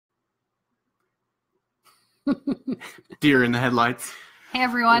Deer in the headlights. Hey,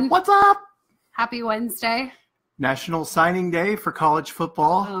 everyone. What's up? Happy Wednesday. National Signing Day for college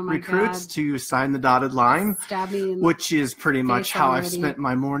football recruits to sign the dotted line, which is pretty much how I've spent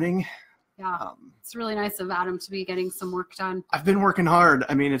my morning. Yeah, it's really nice of Adam to be getting some work done. I've been working hard.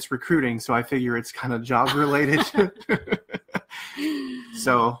 I mean, it's recruiting, so I figure it's kind of job related.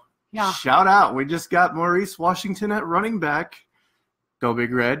 So, yeah. Shout out. We just got Maurice Washington at running back. Go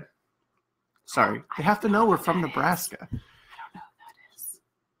Big Red. Sorry. They have to know we're from Nebraska. I don't know what that is.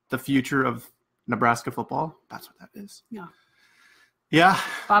 The future of Nebraska football. That's what that is. Yeah. Yeah.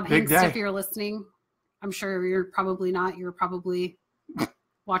 Bob Hanks, if you're listening, I'm sure you're probably not. You're probably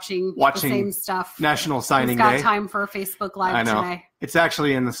watching the same stuff. National Signing Day. Day. Got time for a Facebook Live today. It's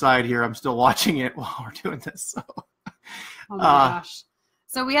actually in the side here. I'm still watching it while we're doing this. So. Oh my gosh.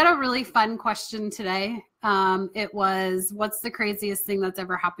 So we had a really fun question today. It was, what's the craziest thing that's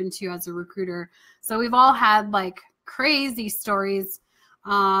ever happened to you as a recruiter? So we've all had like crazy stories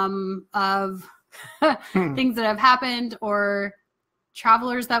of things that have happened, or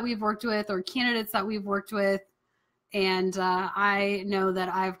travelers that we've worked with, or candidates that we've worked with. And I know that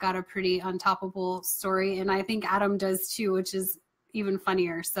I've got a pretty untoppable story, and I think Adam does too, which is even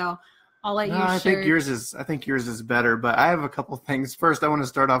funnier. So I'll let you share. I think yours is better, but I have a couple things. First, I want to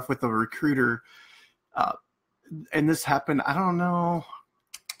start off with a recruiter. And this happened, I don't know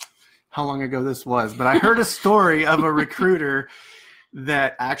how long ago this was, but I heard a story of a recruiter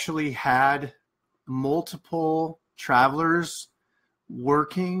that actually had multiple travelers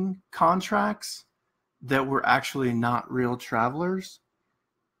working contracts that were actually not real travelers.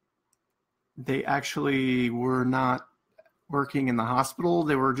 They actually were not working in the hospital.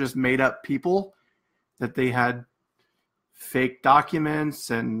 They were just made up people that they had fake documents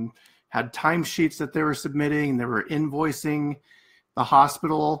and had timesheets that they were submitting. They were invoicing the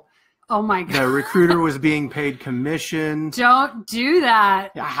hospital. Oh my God. The recruiter was being paid commission. Don't do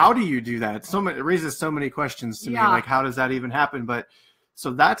that. Yeah, how do you do that? It raises so many questions to me. Like, how does that even happen? But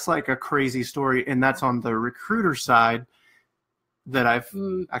so that's like a crazy story. And that's on the recruiter side that I've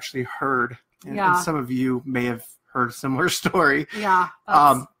actually heard. And some of you may have heard a similar story. Yeah.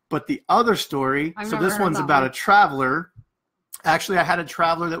 But the other story, so this one's about a traveler. Actually, I had a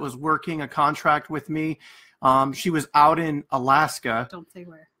traveler that was working a contract with me. She was out in Alaska. Don't say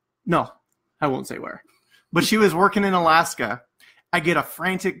where. No, I won't say where. But she was working in Alaska. I get a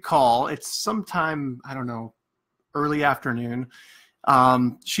frantic call. It's sometime, I don't know, early afternoon.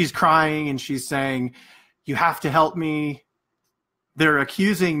 She's crying and she's saying, "You have to help me. They're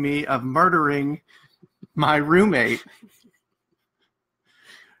accusing me of murdering my roommate."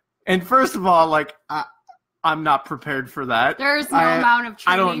 And first of all, like, I'm not prepared for that. There's no amount of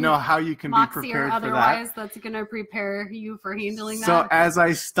training. I don't know how you can be prepared for that. That's going to prepare you for handling that. So as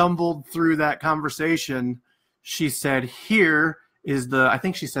I stumbled through that conversation, she said, "Here is I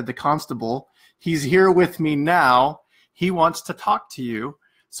think she said the constable. He's here with me now. He wants to talk to you."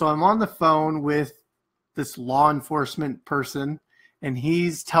 So I'm on the phone with this law enforcement person, and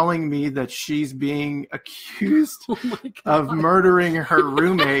he's telling me that she's being accused of murdering her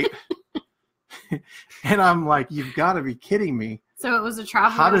roommate. And I'm like, you've got to be kidding me. So it was a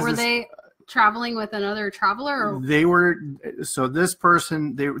traveler. Were they traveling with another traveler? Or? They were. So this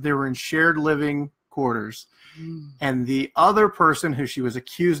person, they were in shared living quarters. And the other person who she was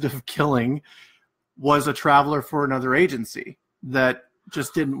accused of killing was a traveler for another agency that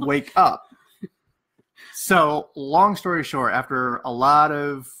just didn't wake up. So long story short, after a lot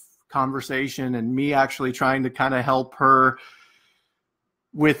of conversation and me actually trying to kind of help her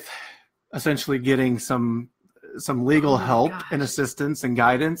with essentially getting some legal help and assistance and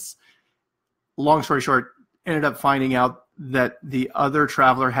guidance, long story short, ended up finding out that the other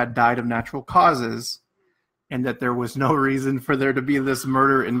traveler had died of natural causes and that there was no reason for there to be this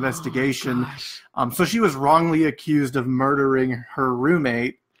murder investigation. So she was wrongly accused of murdering her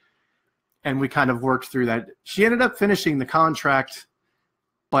roommate, and we kind of worked through that. She ended up finishing the contract,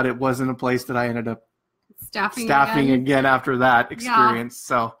 but it wasn't a place that I ended up staffing again after that experience.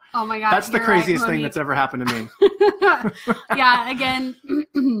 So oh my God, that's the craziest thing that's ever happened to me. Yeah,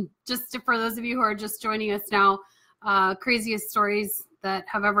 again, just for those of you who are just joining us now, craziest stories that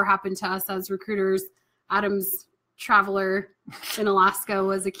have ever happened to us as recruiters. Adam's traveler in Alaska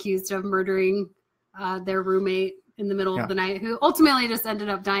was accused of murdering their roommate in the middle of the night, who ultimately just ended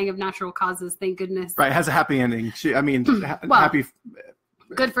up dying of natural causes. Thank goodness. Right. Has a happy ending. Happy.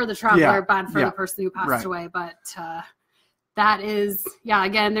 Good for the traveler, bad for the person who passed away. But that is,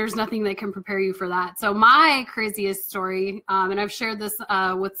 again, there's nothing that can prepare you for that. So my craziest story, and I've shared this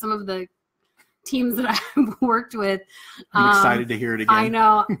with some of the teams that I've worked with. I'm excited to hear it again. I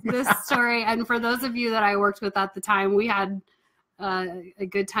know this story. And for those of you that I worked with at the time, we had a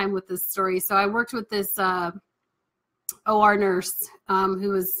good time with this story. So I worked with this OR nurse who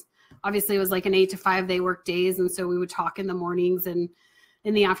was obviously, it was like an 8 to 5. They worked days. And so we would talk in the mornings and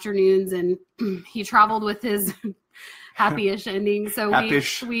in the afternoons. And he traveled with his happy-ish ending. So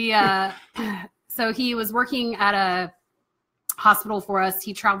so he was working at a hospital for us.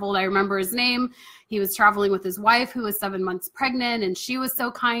 He traveled. I remember his name. He was traveling with his wife, who was 7 months pregnant, and she was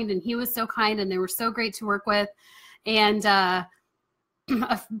so kind, and he was so kind, and they were so great to work with. And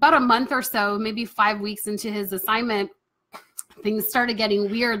about a month or so, maybe 5 weeks into his assignment, things started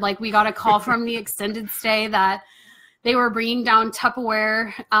getting weird. Like, we got a call from the extended stay that they were bringing down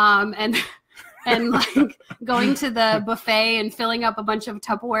Tupperware and like going to the buffet and filling up a bunch of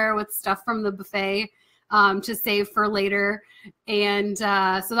Tupperware with stuff from the buffet to save for later. And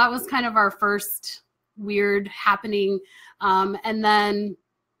so that was kind of our first weird happening. And then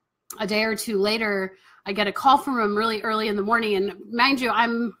a day or two later, I get a call from him really early in the morning. And mind you,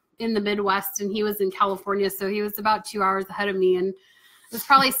 I'm in the Midwest and he was in California. So he was about 2 hours ahead of me. And it was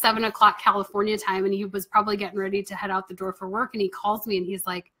probably 7 o'clock California time. And he was probably getting ready to head out the door for work. And he calls me and he's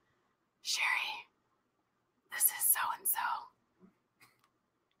like, "Sherry, this is so-and-so.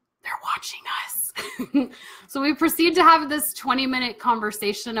 They're watching us." So we proceed to have this 20-minute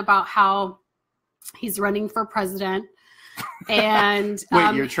conversation about how he's running for president. And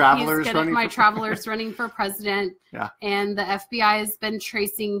wait, your traveler's running? My traveler's running for president. Yeah. And the FBI has been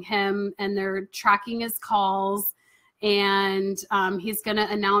tracing him, and they're tracking his calls. And he's going to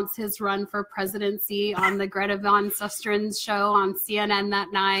announce his run for presidency on the Greta Van Susteren show on CNN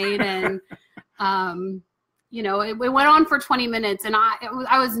that night. And you know, it went on for 20 minutes, and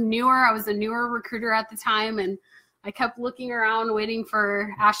I was newer. I was a newer recruiter at the time, and I kept looking around, waiting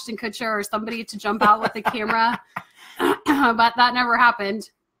for Ashton Kutcher or somebody to jump out with the camera, but that never happened.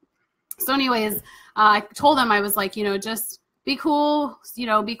 So anyways, I told him, I was like, you know, just be cool,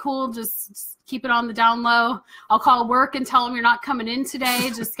 just keep it on the down low. I'll call work and tell them you're not coming in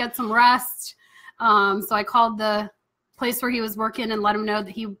today. Just get some rest. So I called the place where he was working and let him know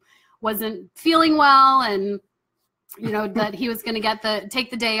that he wasn't feeling well, and you know, that he was going to take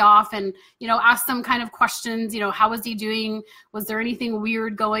the day off, and you know, ask some kind of questions. You know, how was he doing? Was there anything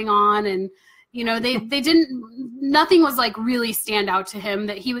weird going on? And you know, nothing was like really stand out to him.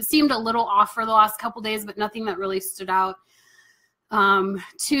 That he seemed a little off for the last couple days, but nothing that really stood out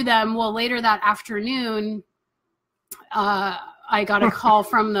to them. Well, later that afternoon, I got a call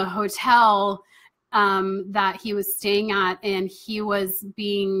from the hotel that he was staying at, and he was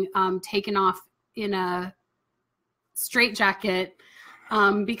being taken off in a straitjacket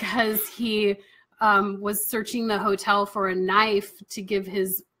because he was searching the hotel for a knife to give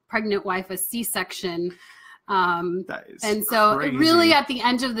his pregnant wife a C-section. That is and so crazy. Really, at the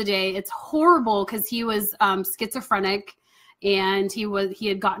end of the day, it's horrible because he was schizophrenic, and he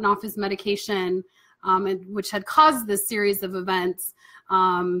had gotten off his medication, which had caused this series of events.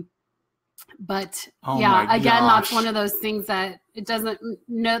 But again, that's one of those things that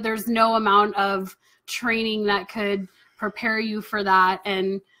there's no amount of training that could prepare you for that.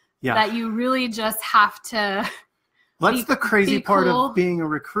 And that you really just have to. That's the crazy part of being a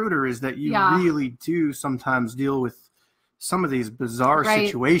recruiter, is that you really do sometimes deal with some of these bizarre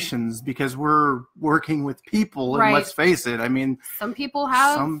situations, because we're working with people, and let's face it, I mean, some people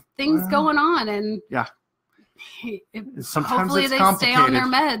have things going on, and sometimes hopefully it's they complicated. stay on their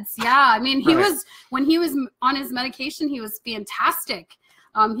meds. Yeah, I mean, when he was on his medication, he was fantastic.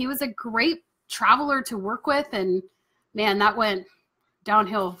 He was a great traveler to work with, and man, that went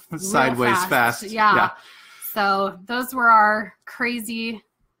downhill sideways fast. Yeah. So those were our crazy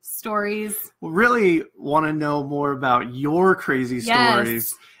stories. Well, really want to know more about your crazy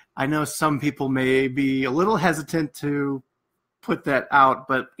stories. I know some people may be a little hesitant to put that out,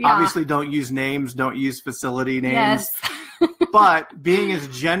 but obviously don't use names, don't use facility names. But being as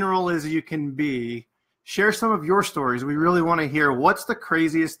general as you can be, share some of your stories. We really want to hear what's the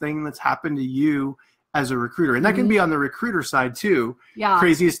craziest thing that's happened to you as a recruiter. And that can be on the recruiter side too.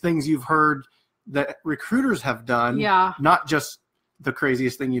 Craziest things you've heard that recruiters have done, not just the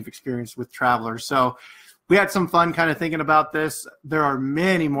craziest thing you've experienced with travelers. So we had some fun kind of thinking about this. There are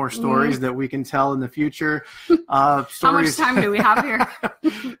many more stories that we can tell in the future. How much time do we have here?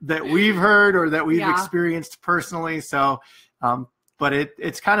 that we've heard or that we've experienced personally. So, but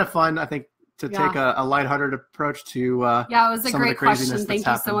it's kind of fun, I think, to take a lighthearted approach to it was a great question. Thank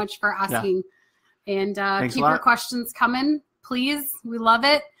you so much for asking. And keep your questions coming, please. We love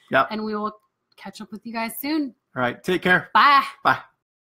it. And we will catch up with you guys soon. All right. Take care. Bye. Bye.